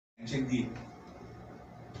Mention di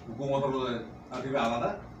hukum motor tapi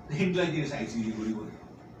alada hingga jenis ICJ boleh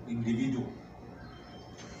individu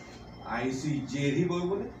ICJ he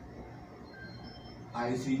boleh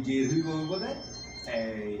ICJ he boleh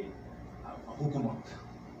hukumat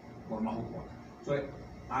forma hukumat so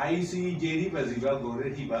ICJ he beziba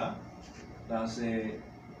gore hiba dan se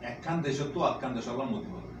ekkan desho to akkan desho la modi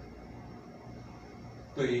boleh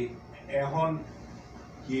to ehon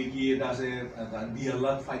কি দাসে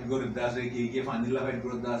দিয়াল্লাহ fight করে দাসে কি ফানিলা fight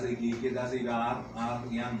করে দাসে কি দাসে আর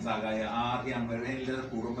ইয়ান জাগায় আর ইয়ান করে হেলে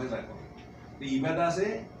পুরো মে রাখো তো ইবা দাসে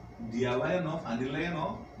দিয়াল্লাহ ন ফানিলা ন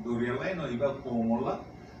দরিয়াল্লাহ ন ইবা কোমলা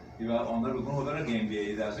ইবা অন্ডার কোন হতারা গেম দিয়ে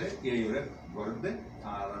দাসে কি ইরে গরদে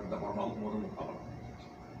আর দা পরমা হুকুমত মুকাবলা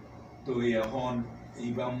তো এখন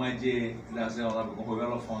ইবা মাঝে দাসে অন্ডার কোন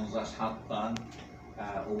হইলো 57 টান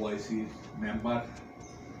OIC member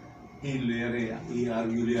in lere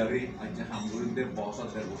ARU lere aja hamburger boss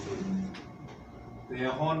ada bosor তো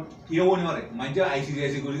এখন কি হবনি পারে মাইজা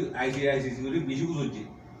আইসিসি গুলি বেশি বুঝছি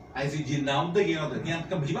আইসিজি নাম তো কি হতে নিয়ান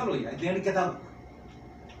কা বেশি ভালো হয় দেন কে তা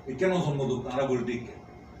কেন সম্মত তারা বলে দিক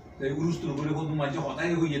তো উরুস্তুর করে কোন মাইজা হতাই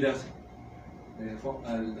হয়ে যেতে আছে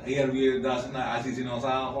ARU দাস না আইসিসি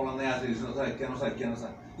নসা হলানে আইসিসি নসা কেন সা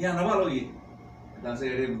ইয়া না ভালো হয় দাসে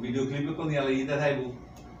ভিডিও ক্লিপ কোন ইয়ালা ইতা থাইবো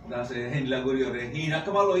দাসে হেন্ডলা করি ওরে হিনা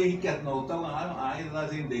কমালো এই কেত নতা আই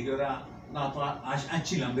দাসে দেগরা না তো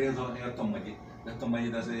আছিলাম বে তোমাকে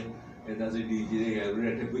দাসে ডিজে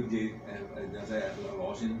রেটে বুঝে দাসে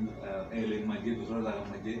লসিন এলিং মাঝে দুসরা জায়গা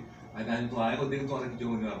মাঝে আই দাসে তো আই ওদিকে তো আর কিছু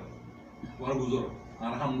না তোমার বুঝো আর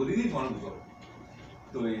আলহামদুলিল্লাহ তোমার বুঝো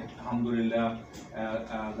তো আলহামদুলিল্লাহ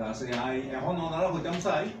দাসে আই এখন ওনারা হইতাম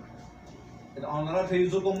চাই ওনারা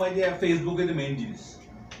ফেসবুকে the main জিনিস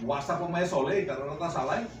WhatsApp মাঝে চলে কারণটা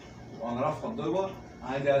চালাই ওনারা ফদইব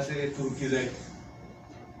আই দাসে তুর্কি যাই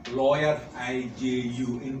lawyer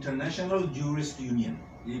IJU International Jurist Union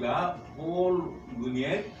iba all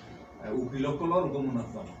dunia ukilokolo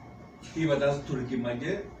gomunattam iba das Turkey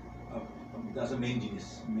maje das main jinis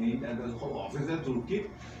main das officer Turkey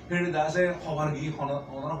phere das khobar gi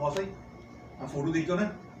onara hosai photo dekho na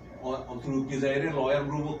Turkey jaire lawyer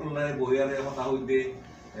group okole boyare hota hoide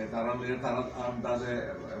tara das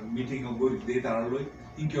meeting gori tara loi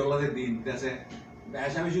inkola de din das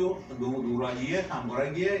ऐसा भी जो दूरा गया काम करा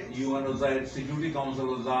गया UN Security Council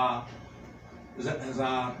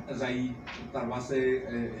जाई तरवासे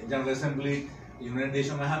general assembly United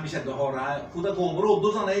nation में हमेशा दोहरा खुदा को बरो दो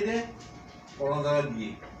जाना ही दे और ना गई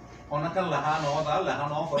और ना कल लहा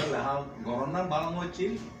ना पर लहा गवर्नर बालों में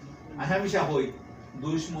चिल हमेशा होई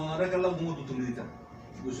दुश्मन और कल मुंह तो तुम दिता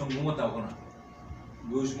दुश्मन मुंह ताऊ ना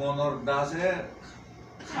दुश्मन और दासे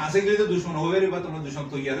आसे के लिए तो दुश्मन हो गए बात तुम दुश्मन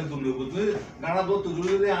तो यार तुम लोग तो गाना दो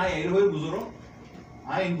तुझे ले आए एर होए गुजरो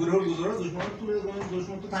आए इन गुजरो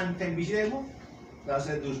दुश्मन तो टाइम बिजी है वो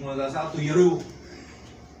दासे दुश्मन दासे तो यारो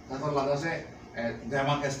तातो लगा से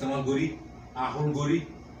दिमाग इस्तेमाल करी आखुन करी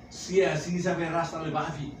सियासी साबे रास्ता ले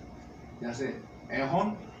बाफी जैसे এখন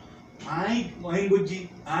আই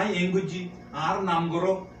এঙ্গুজি আর নাম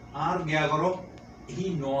করো আর গিয়া করো হি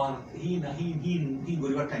নর হি না হি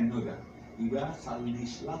গরিবার টাইম নইবা iba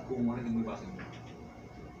 40 লাখ কোমরে কিন্তু পাসেন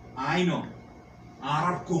আইনো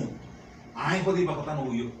আর কোম আই কদি বা কথা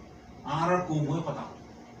নইও আর কোম হয় কথা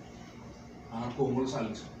আর কোমল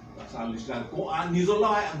 40 লাখ কো নিজলা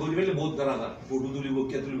গরিবেলে বহুত দরাজা ফটো তুলিব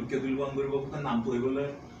কে তুলিব আন গরিব কথা নাম তো হইবলে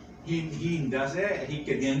হি ইন্দাসে হি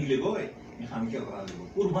কে দিয়ান গিলে গয় আমি কে করা দেব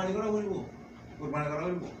কুরবানি করা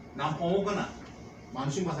হইব নাম কমো কেনা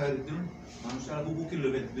মানুষই মাথা দিতুন মানুষরা বুকু কি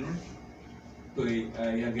লবে দিতুন तो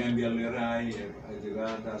या गैम्बिया ले रहा है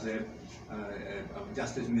जगह दासे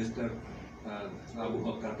justice minister Abu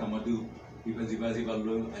Wakkar tamadu ibazi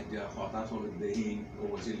ballo aja khata sol dehin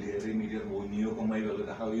osi le remedial bonio komai ballo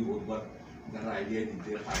da hawi बहुत बार dar idea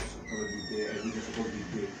dite khaiso to dite evidence ko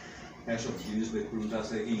dite এসব জিনিস বেকুল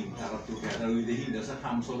দাসে হি তারা তো গ্যাদার হই দেহি দাসে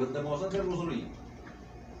হাম সলের দা বসা দের বসরই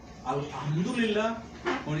আলহামদুলিল্লাহ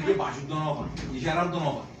উনিকে বাসুদ না হয় ইশারাত না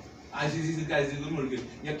হয় আইসিসি কাইসি গুলো মুরগে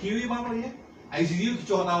या কিউই বানো ইয়ে ICJ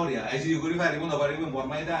কিছু হতা হরিয়া ICJ করি পারিব না পারিব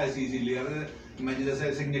বর্মাই দা ICJ লিয়ার ইমাজিন দাসে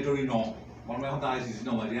সিগনেটরি ন বর্মাই হতা ICJ ন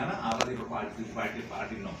মারিয়া না আর দি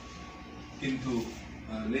পার্টি ন কিন্তু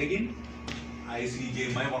লেকিন ICJ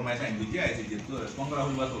মাই বর্মাই সাইন দিতে ICJ তো রেসপন্ড করা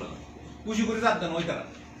হইবা তোলা খুশি করে যাত না ওইতারা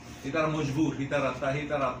এটার মজবুর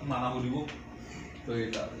হিতারা মানা বলিব তো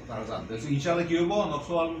এটা তার জানতে ইনশাআল্লাহ কি হইব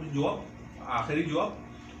নকশাল জবাব আখেরি জবাব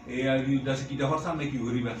এই দাসে কিটা হর সামনে কি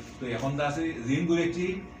করিবা তো এখন দাসে জিন করেছি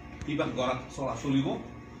tiba gorak sola solibo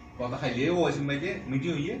kota খাইলে ও ওইসিমে মিটি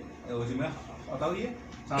হইয়ে ওইসিমে কথা হইয়ে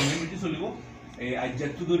সামনে মিটি solibo এই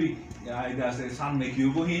আজ্জাত তুদরি আইদা আছে সামনে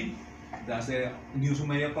কিউবো হিন দাসে নিউজ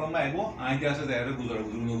মাইয়া কলম আইবো আই দাসে যারে গুজরা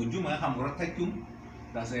গুজু নগুজু মানে খামগরাত থাকিম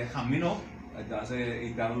দাসে খামিনো দাসে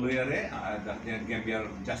ইতার লয়ারে গ্যাম্বিয়ার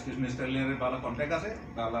জাস্টিস মিনিস্টার লয়ারে বালা কন্টাক্ট আছে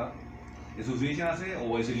বালা এসোসিয়েশন আছে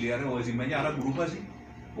ওআইসি লিয়ারে ওআইসি মানে আরা গ্রুপ আছে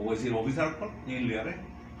ওআইসি অফিসার কল ইন লিয়ারে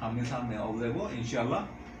আমি সামনে আউ যাইব ইনশাআল্লাহ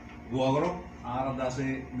দোয়া করো আর দাসে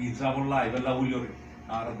মির্জা বল্লা আইবেলা বুলিওরে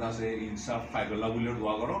আর দাসে ইনসাফ ফাইবেলা বুলিওর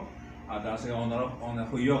দোয়া করো আর দাসে অনার অনেক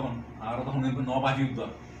হইও হন আর তখন ন বাজি উদ্দ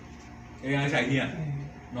এই আই চাইহিয়া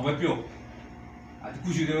নবাইপিও আজ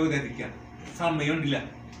খুশি দেবে দেখিয়া সামনে ইন দিলা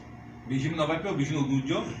বিশিম নবাইপিও বিশিম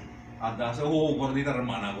উদ্দুজ্জ আর দাসে ও করে দিই তার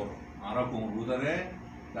মানা করো আর কোন রুদারে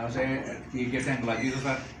দাসে কে ট্যাঙ্ক লাগিয়ে তো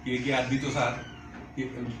স্যার কে আদবি তো স্যার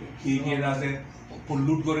কে দাসে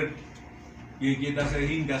লুট করে কে দাসে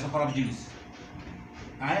ইন দাসে খারাপ জিনিস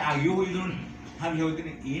আই আগেও হইল আমি হইতে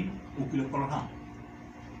ইন উকিল করা হাম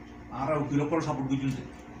আর উকিল করা সাপোর্ট করছেন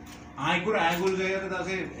আই করে জায়গাতে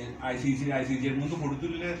দাসে আইসিসি এর মধ্যে ফটো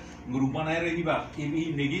তুললে গ্রুপ বানায় রেখিবা এই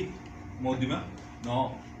নেগি মদিমা ন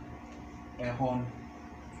এখন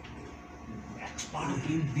এক্সপার্ট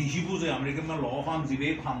বেশি বুঝে আমেরিকান ল ফার্ম যিবে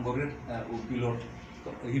ফার্ম করে উকিলর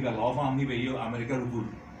হিবা ল ফার্ম হিবে আমেরিকার উকিল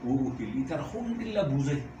ও উকিল ইতার হোম কিল্লা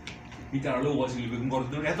বুঝে ইতার হলে ওয়াসিল বেগম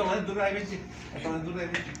করতে এত দূরে আইবেছে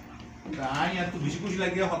আই আর তো বেশি খুশি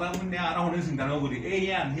লাগিয়ে হঠাৎ মনে আর অনেক চিন্তা না করি এই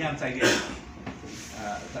আমি চাই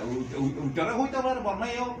উত্তরে হইতে পারে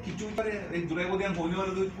বর্মাইও কিছু পারে এই দূরে বোধ হইনি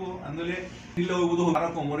পারে দেখবো আন্দোলে দিলে ওই বোধ আর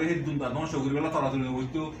কোমরে সেই দুটা নষ্ট করি বেলা তরাতরি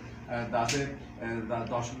হইতো দাসে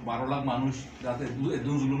 10-12 লাখ মানুষ যাতে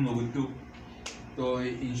একদম জুলুম নগরতো তো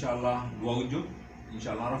ইনশাআল্লাহ দোয়া করছো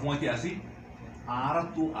ইনশাআল্লাহ আর ফোঁয়াতে আসি আর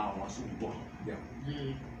তো আওয়াজ উঠবো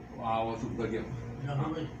আওয়াজ উঠবো গিয়ে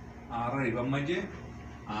আর এবার মাঝে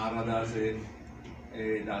আর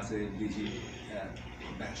দাসে বেশি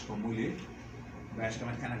ব্যাস কমলে ব্যাস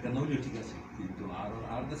কমে খানা কেন হইলে ঠিক আছে কিন্তু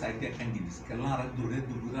আর তো সাইডে একখান জিনিস কেন আর দূরে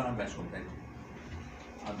আর ব্যাস কম তাই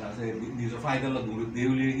আর দাসে নিজের ফায়দা দূরে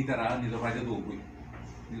দেউলে ইতারা নিজের ফায়দা তো হবই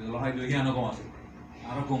নিজের ফায়দা হিয়ান কম আছে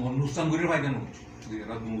আর কম নুকসান করে ফায়দা নয়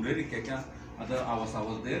এরা দূরে কেকা আর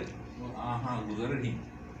আওয়াজ দের হ্যাঁ গুজরে নি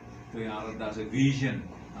তো আর দাসে ভিশন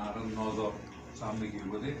আর নজর সামনে কি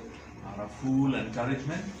বলে আর ফুল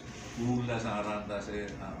এনকারেজমেন্ট ফুল দাসে আর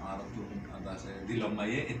দাসে দিলম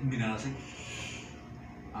মাইয়ে ইতমিনান আছে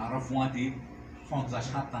আর ফুয়াতি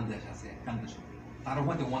 50-60 দেশ আছে একখান দেশ তার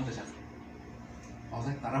মধ্যে 1 দেশ আছে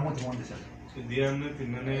অবশ্যই তার মধ্যে 1 দেশ আছে দিয়ানে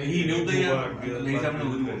তিননে এই নেউতে লেজাম না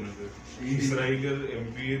হইবো ইসরায়েলের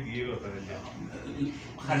এমপি দিয়ে কথা আছে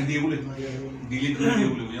খালি দিয়ে বলে ডিলিট করে দিয়ে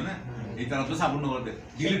বলে বুঝো না এই তারা তো সাপোর্ট করতে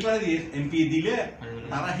ডিলিট করে দিয়ে এমপি দিলে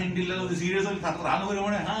তারা হ্যান্ডেল যদি সিরিয়াস হলে তারা রান করে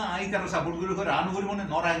মনে হ্যাঁ আই তারা সাপোর্ট করে রান করে মনে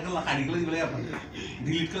নরা একলা খাড়ি গেলে দিলে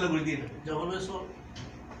ডিলিট করে দিয়ে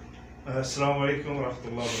আসসালামু আলাইকুম ওয়া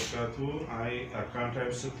রাহমাতুল্লাহি ওয়া বারাকাতুহু I আকান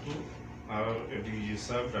type sattu R DG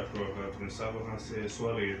সাহেব ডক্টর ওয়াক্কার সাহেব হাসে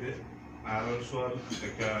সওয়াল এদে আর সওয়াল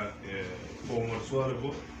একটা কোমর সওয়াল গো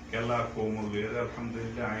কেলা কোমর বের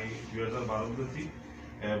আলহামদুলিল্লাহ আই 2012 গতি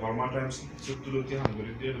বর্মা টাইমস সত্তুলতি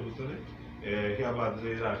হামগরি দিয়ে ভিতরে হিয়া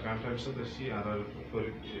বাদরে আকান টাইপ সদস্য আর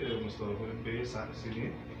ফরিদ মুস্তাফা ফরিদ বে সিনি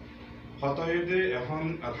হতায়েদে এখন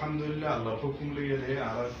আলহামদুলিল্লাহ আল্লাহর হুকুম লইয়ে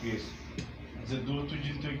আর কেস যে দ্রুত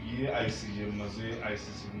জিত গিয়ে আইসিজির মাঝে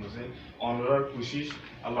আইসিসির মাঝে অনরার কোশিশ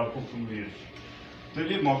আল্লাহর হুকুম দিয়ে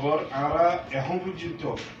তাহলে মগর আরা এখন পর্যন্ত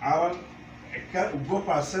আর একটা উগ্র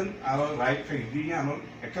পার্সেন্ট আর রাইট ফাইদি আমার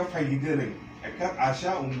একটা ফাইদে নেই একটা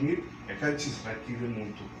আশা উম্মিদ একটা চিস্তা কিরে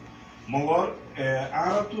মন্তু মগর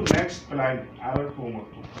আর তো নেক্সট প্ল্যান আর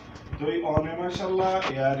কোমতো তো এই অনে মাশাআল্লাহ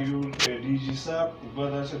ARU ডিজি সাহেব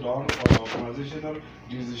উপাদ আছে ডন অর্গানাইজেশনাল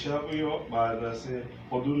ডিজি সাহেব ইও বাদ আছে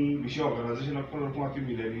পদুন বিষয় অর্গানাইজেশন আপনার পথে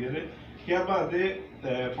মিলে নিয়ে কিয়া বাদে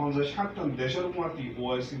 50-60 দেশের পথে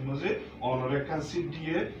ওআইসি মধ্যে অনরেকান সিট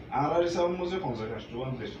দিয়ে আর সাহেব মধ্যে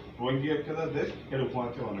 50-60 দেশ রোহিঙ্গা একটা দেশ এর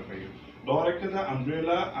পথে অনেক আইও ডর একটা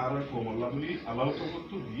আমব্রেলা আর কোমলাবলি আল্লাহ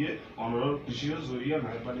তো দিয়ে অনর কৃষির জরিয়া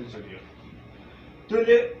মেহরবানি জরিয়া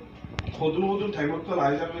তাহলে হদুন টাইমত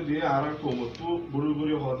লাই যাবে দিয়ে আর কোমতো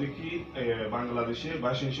বুড়ি হদে কি বাংলাদেশে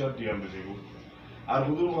 22 দিয়ে আমরা যাব আর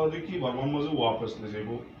হদুন হদে কি বার্মা মজে ওয়াপস লে যাব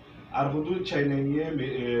আর হদুন চাইনা নিয়ে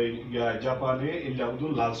জাপানে ইল্লা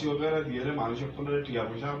হদুন লালসি वगैरह দিয়ে মানুষ সকলে টিয়া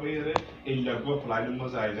পয়সা পাইরে ইল্লা গো প্ল্যান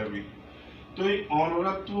মজে আই যাবে তো এই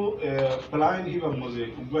অনরা তো প্ল্যান হিবা মজে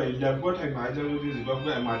গো ইল্লা গো টাইম আই যাবে যদি জিবাগো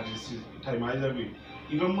এমার্জেন্সি টাইম আই যাবে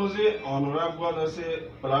ইভেন মজে অনরা গো আছে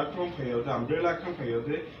প্ল্যাটফর্ম ফাইতে আমব্রেলা কাম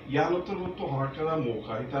ফাইতে ইয়ানতর তো হরকারা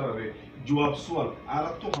মৌকা ইতারে জবাব সওয়াল আর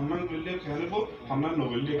তো হমান গলে খেলবো হমান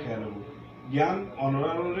নগলে খেলবো জ্ঞান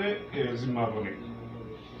অনরারে জিম্মা বলে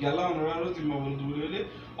গেলা অনরারে জিম্মা বলতে বলে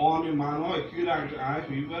অনে মানো একিরা আই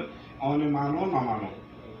হইবার অনে মানো না মানো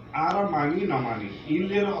ara mani na mani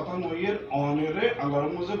inler hatan oyer onere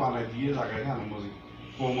alarm moze banay diye lagay han moze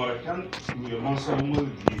komar kan monsa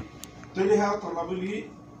moze diye tele ha talabuli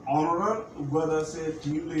onorar ugada se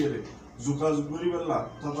team lere zukaz guri bella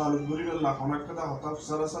tatal guri bella honakada hata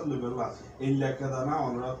sarasal bella illa kada na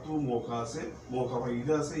onora tu moka se moka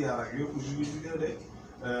faida se yara ge kushi de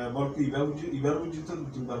বলকে ইবার উচিত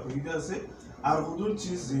তিনবার ফাইদা আছে আর হুদুর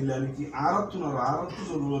cheese Jilani কি আরত না আরত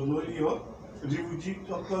জরুরত নলিও refugee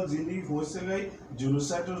তত্ত্ব যিনি হয়েছে গাই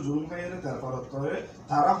জেনোসাইডের জুলুম গাইরে তারপর তরে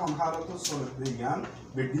তারা হনহারত সরতে জ্ঞান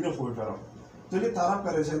বেদিনে হয়ে পারো তবে তারা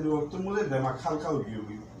পেরেশানি ওক্ত মধ্যে দেমা খালকা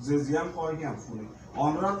গিয়োগি যে জিয়ান কয় কি আমফুনি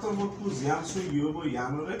অনরাত মতু জিয়ান সই গিয়োবো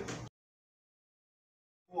ইয়ানরে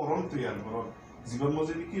ওরম তৈয়ার করো জীবন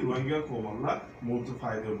মজে কি রোহিঙ্গা কোমল্লা মূলত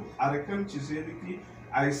ফায়দা হবো আরেকটা চিজে কি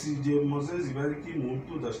ICJ মজে জীবন কি মূলত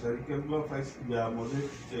 10 তারিখে বা ফাইস ইয়া মজে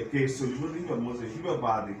কেস সলিবো দি বা মজে হিবা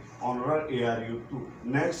বাদি অনারার ARU টু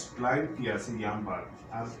নেক্সট লাইন কি আছে ইয়াম বাদ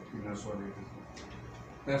আর কিনা সরি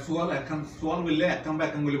তার সোয়াল বললে একদম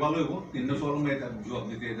বলে ভালো হইব তিন সোয়াল মে জবাব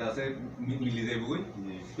দিতে আছে মিলি যাইব কই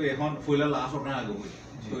তো এখন ফয়লা লাস্ট ওটা আগে কই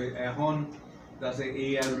তো এখন আছে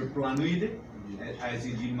ARU প্ল্যান হইলে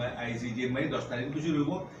ICJ মে 10 তারিখ কিছু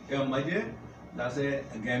হইব এবং মাঝে আছে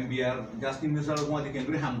গ্যাম্বিয়ার জাস্টিন মিসার কোয়াদি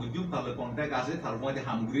কেন্দ্রে হামগুজুম তাহলে কন্টাক্ট আছে তার কোয়াদি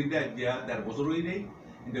হামগুরি দে যা 1.5 বছর হই দেই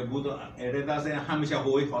কিন্তু বুত এটা আছে হামেশা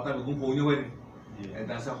হই হতা বেগুন হইনো পারে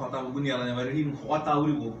এটা আছে হতা বেগুন ইয়ালা না পারে হিম হতা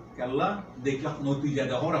হইব কেল্লা দেখলা নতি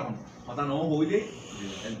জায়গা হর এখন হতা ন হইলে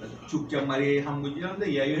চুপচাপ মারি হামগুজিলাম দে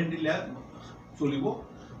ইয়াই হ্যান্ডিলা চলিব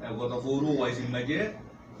গত ফোরো ওয়াইসিন মাঝে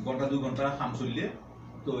ঘন্টা 2 ঘন্টা হাম চললে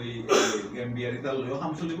তো এই গ্যাম্বিয়ার ইতা লইও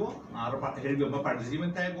হাম চলিব আর হেড মেম্বার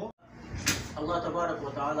পার্টিসিপেন্ট থাকবো الله تبارك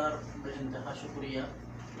وتعالى بانتهاء شكريا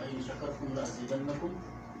لئن شكرتم لأزيدنكم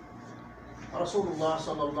رسول الله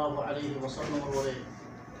صلى الله عليه وسلم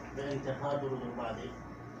بانتهاء درود البعد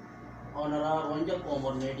أنا رونجا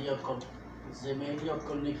كومر ميديا كل زي ميديا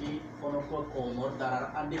كل نكي فنوكو كومر دارار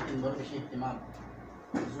أدي تنبر بشي اهتمام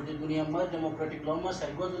যদি দুনিয়া মা ডেমোক্রেটিক লং মা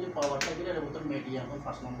সাইগো যদি পাওয়ারটা গিলে রেবুতর মিডিয়া এখন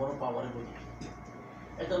ফার্স্ট নম্বর পাওয়ারে বলি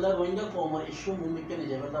এটা লা রোহিঙ্গা কমর ইস্যু মুমিকে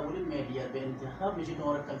নিয়ে যাবে তা বলি মিডিয়া বেনতেহা বেশি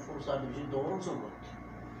তোমার একটা ফুরসা বেশি দৌড় চলবে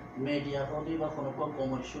মিডিয়া প্রতি বা কোনো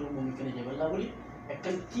কমর ইস্যু মুমিকে নিয়ে যাবে তা বলি একটা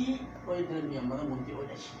কি ওই দিনের নিয়ম মানে মন্ত্রী ওই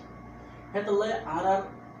আসে এটা লা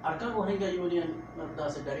Arkan Rohingya union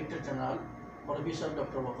Das director general professor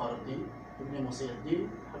doctor Waker Uddin ইবনে মুসাইয়্যিদ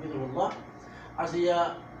হাফিজুল্লাহ আজিয়া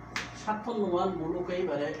সাতফল নুমান মুলুকাই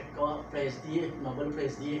বারে একটা প্রাইজ দিয়ে নোবেল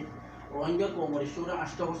প্রাইজ দিয়ে রোহিঙ্গা কমর ইস্যুরা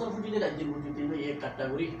 8 বছর ফুটিলে রাজ্যের বুঝিতে এই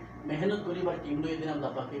ক্যাটাগরি মেহনত করি বা টিম লই দিন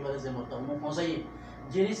আল্লাহ পাক এবারে যে মতম পৌঁছাই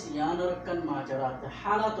জিনিস ইয়ান রাকান মাজারাত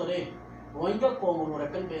হালাতরে রোহিঙ্গা কমর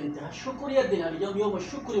রাকান বেনতেহা শুকরিয়া দিন আল ইয়ম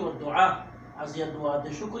শুকরি ওয়া দুআ আজিয়া দুআ দে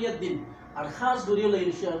শুকরিয়া দিন আর খাস দরিয়া লই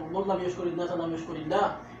মোল্লা মিশকরিল্লাহ তাআলা মিশকরিল্লাহ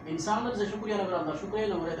ইনসানের যে শুকরিয়া না আল্লাহ শুকরিয়া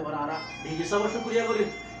না করে দেবার আরা এই যে সব শুকরিয়া করি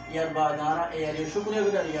ইয়ার বাদ আরা এর শুকরিয়া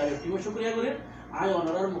করে ইয়ার টিম শুকরিয়া করে আই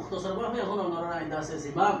অনারার মুখতসর ভাবে এখন অনারার আইদা আছে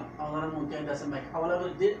জিমাম অনারার মধ্যে আইদা আছে মাইক হাওয়ালা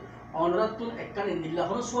করে দিয়ে অনারার তুন একখান ইন্দিল্লা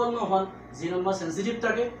হন সোয়াল না হন জিনমা সেনসিটিভ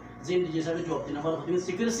থাকে জিন যে সাথে জব দিন আবার হতে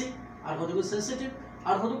সিক্রেসি আর হতে সেনসিটিভ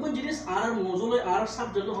আর হতে কোন জিনিস আর মজুলে আর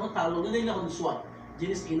সাবজেক্ট হন তার লগে দেইলা হন সোয়াল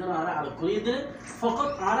জিনিস ইনার আর আলোক করিয়ে দিলে ফকত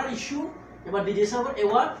আর ইস্যু এবার ডিজে সাহেব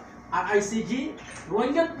এওয়ার আর ICJ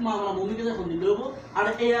রোহিঙ্গা মামলা মুমিকে যখন দিল আর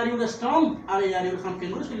ARU এর স্ট্রং আর ARU খাম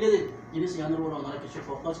কেন করে দিলে জিনিস ইয়ানোর বড় আমরা কিছু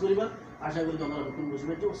ফোকাস করিবা আশা করি তোমরা নতুন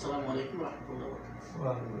বুঝবে তো আসসালামু আলাইকুম ওয়া রাহমাতুল্লাহি ওয়া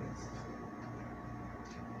বারাকাতুহু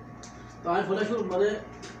তো আমি বলে শুরু মানে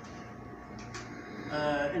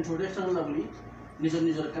ইন্ট্রোডাকশন লাগলি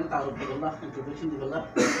নিজের কেন তারুফ করলাম ইন্ট্রোডাকশন দিলা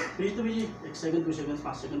প্লিজ তুমি 1 সেকেন্ড 2 সেকেন্ড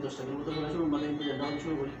 5 সেকেন্ড 10 সেকেন্ড মতো বলে শুরু মানে ইন্ট্রোডাকশন দাও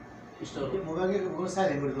শুরু করি স্টার্ট মোবাইলে কোনো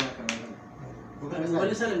সাইলেন্ট করে দাও কেন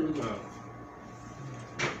মোবাইলে সাইলেন্ট করে দাও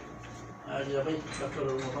आज भाई doctor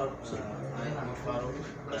Farooq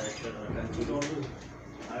director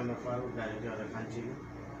I'm a Farouk, director of Kanchi.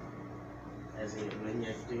 As a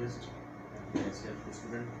Rohingya activist, as a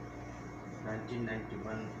student,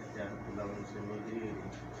 1991 at 2003,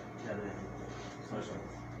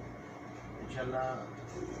 Inshallah,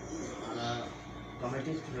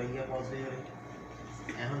 committed to Rohingya policy.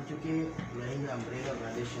 এখন চুকি রোহিঙ্গা আমব্রেলা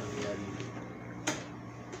অর্গানাইজেশন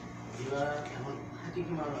এবার এখন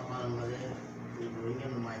হাকিকি আমার মাঝে রোহিঙ্গা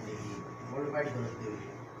নুমাইন্দেগি ওয়ার্ল্ড ওয়াইড করতে হবে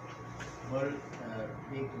world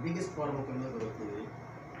biggest forum of community growth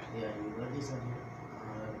ARU this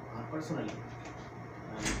personally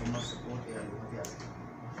for much support ARU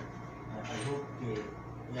I hope कि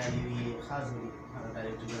ARU ये खास हुई हमारा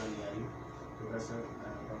director general ARU professor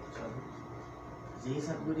doctor साहब जी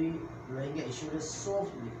सबरी रोहिंग्या इशू रे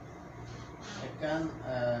सॉफ्टली एक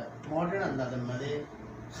मॉडर्न अंदाज में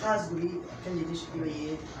خاص بي كان يدش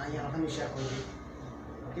كي أنا همیشه کنی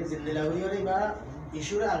که زندلاوری ولی با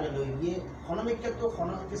ایشور آگلویه خانم یک تو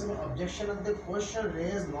خانم کسی من objection of the question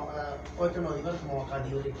raise कोई तो नहीं बस मौका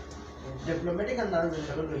दियो रे डिप्लोमेटिक अंदाज में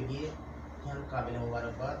चलो लोगी यहाँ काबिल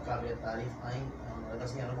मुबारकबाद काबिल तारीफ आई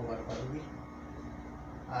दस यहाँ मुबारकबाद भी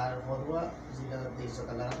और खुदवा जिला देश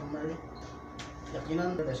का लाना हमारे यकीनन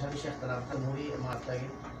दशावी शेख तलाब का मूवी मारता है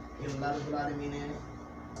अल्लाह रब्बुल आलमीन ने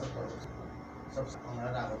सब हमारा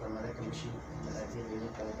राग करना है कमिशी लगाती है ये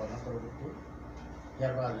काम करना करो तो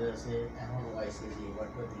यार बाद से एहन वाइस जी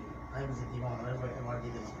वर्तती आई भी जीती हमारे वर्ड दी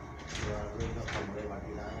देना यार वे का हमारे वर्ड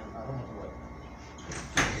दी आए हमारा मतलब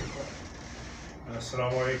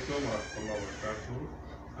Assalamu alaikum wa rahmatullahi wa barakatuh.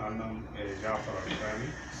 I'm Jafar Afghani.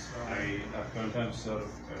 I sometimes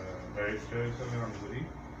serve director of Hungary.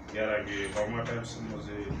 Here I give Burma Times was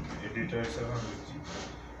a editor of Hungary.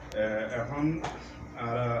 এখন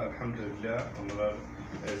আরা আলহামদুলিল্লাহ আমরা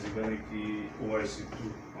জীবনে কি OIC2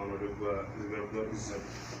 অনরবা জীবনগুলো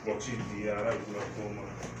বক্সি দিয়ে আরা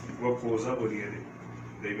গুলো পোজা বলিয়ে দেয়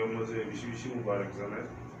দেখবেন মধ্যে বেশি বেশি মুবারক জানায়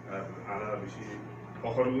আর আরা বেশি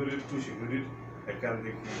অখরগুলির তুষিগুলির একান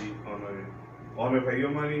দেখি অনেক ভাইও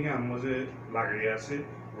মানে আমাদের লাগাই আছে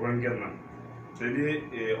রোহিঙ্গার নাম যদি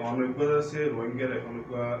অনেক আছে রোহিঙ্গার এখন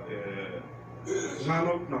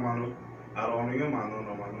মানব না মানব আর অনেকে মানো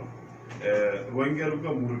না মানো রোহিঙ্গার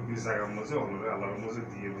মুরব্বী জায়গার মধ্যে অনেক আল্লাহর মধ্যে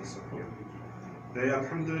দিয়ে বলছে তাই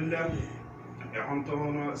আলহামদুলিল্লাহ এখন তো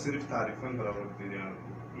সিরিফ তারিফান বরাবর দিয়ে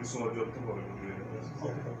সহযোগ তো করে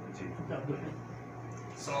জি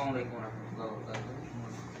আসসালামু আলাইকুম ওয়া রাহমাতুল্লাহি ওয়া বারাকাতুহু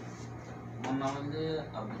আমার নাম है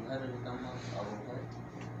अब्दुल है अबू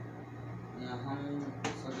है हम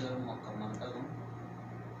सऊदी अरब मक्का मानता हूँ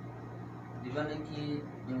दिवाने की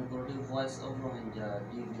democratic voice of Rohingya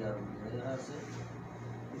DVR वगैरह से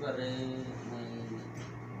इबारे मैं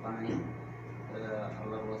बनाई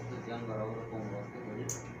अल्लाह वास्ते जान बराबर कौन वास्ते करी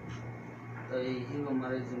तो यही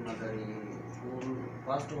हमारे जिम्मेदारी फुल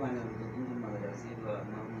फास्ट वाइनर की जिम्मेदारी ऐसी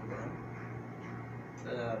नाम करा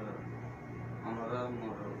यार हमारा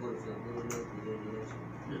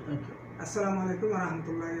अस्सलामु अलैकुम व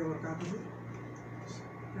रहमतुल्लाहि व बरकातुहू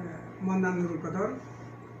मोहम्मद नूरुल कदर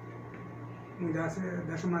मुझे से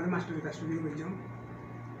दस मादे मास्टर का स्टूडियो में जाऊँ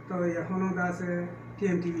तो यखनो दास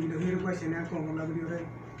टीएमटीवी लोहिर क्वेश्चन है कोमला वीडियो रे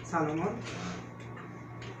सालमर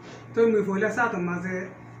तो मुझे बोला साथ माजे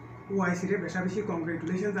ओआईसी रे बेशा बेशी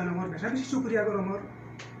कांग्रेचुलेशन जानमर बेशा बेशी शुक्रिया करमर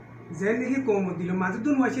जेन देखि कोम दिलो माजे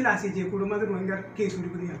दुन वाइसी लासी जे कुडो माजे रोहिंग्या केस उड़ी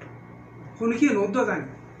करिया कोन की नोद जाने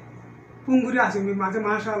पुंगुरी आसी माजे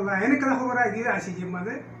माशाअल्लाह एने कदा खबर आगी आसी जे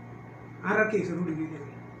माजे आरा केस उड़ी गे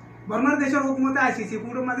बर्मार देशर हुकुमते आसीसी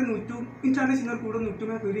कुडो माजे नुटू इंटरनेशनल कुडो नुटू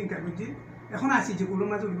में कइरिं का बुझी এখন আসি যে কুড়ো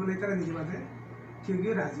মাঝে উঠবলে তারা নিজে মাঝে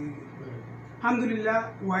কেউ রাজি আলহামদুলিল্লাহ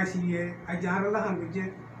ওয়াইসি আজ যাহারাল্লাহ হাম বুঝছে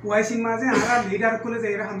ওয়াইসি মাঝে হারা লিডার কোলে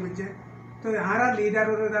যাইরা হাম বুঝছে তো হারা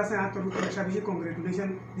লিডারের আছে হাতর উপরে বেশি কংগ্রেচুলেশন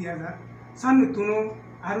দিয়া যা সামনে তুনো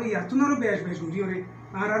আর ইয়াতুনোর বেশ বেশ ঘুরিওরে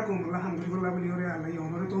আর কোমলা আলহামদুলিল্লাহ বলিওরে আল্লাহ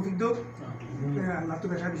অনরে তৌফিক দো আল্লাহ তো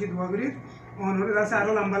বেশি দোয়া করি অনরে আছে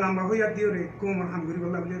আরো লম্বা লম্বা হইয়া দিওরে কোম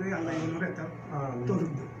আলহামদুলিল্লাহ বলিওরে আল্লাহ অনরে তা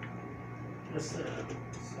তৌফিক দো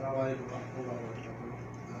السلام عليكم ورحمة الله وبركاته.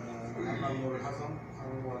 أنا نور الحسن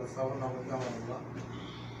أنا صور نام الجامعة الله.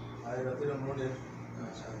 هاي رتيل الموديل.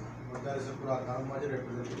 مدارس القرآن كانوا ماجر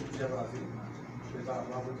representative جاب راسي. kita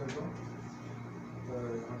apa macam tu.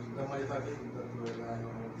 Kita maju lagi kita lain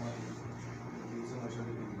orang di semua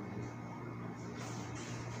syarikat.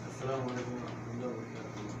 Assalamualaikum warahmatullahi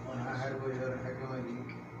wabarakatuh. Orang hari boleh hacker lagi.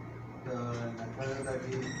 Nakal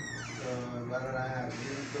lagi. Baran ayah.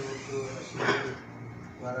 Itu asyik.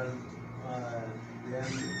 Baran dan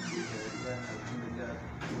alhamdulillah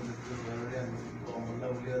untuk baran Allah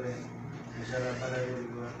uliare insyaallah para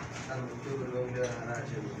juga kan itu uliare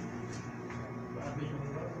araje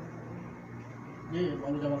जी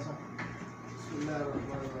बोलो जवाब साहब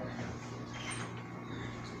बिस्मिल्लाहिर्रहमानिर्रहीम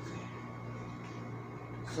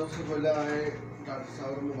सबसे पहले है doctor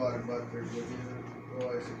साहब मुबारकबाद करते हैं तो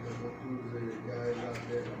ऐसे तो से क्या है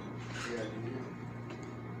लाते हैं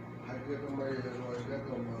حقيقة ما يواجهك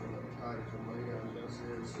وما تعرف ما يعني بس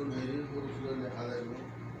سنهي ورسول الله عليه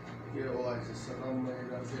كي أوائل السلام ما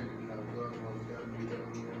يناسي الأفضل والجار بيدر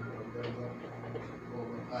والجار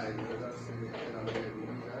وما قائد بدر سي إلى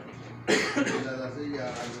الجبية إلى ذاتي يا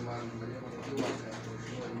عالمان ما يمكن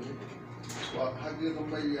أن وحقيقة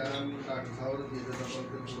ما يعني كتصور كذا نقول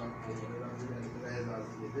كذا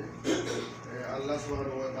الله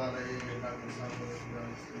سبحانه وتعالى كتصور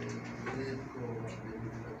كذا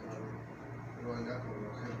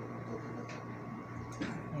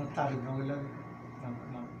तारीख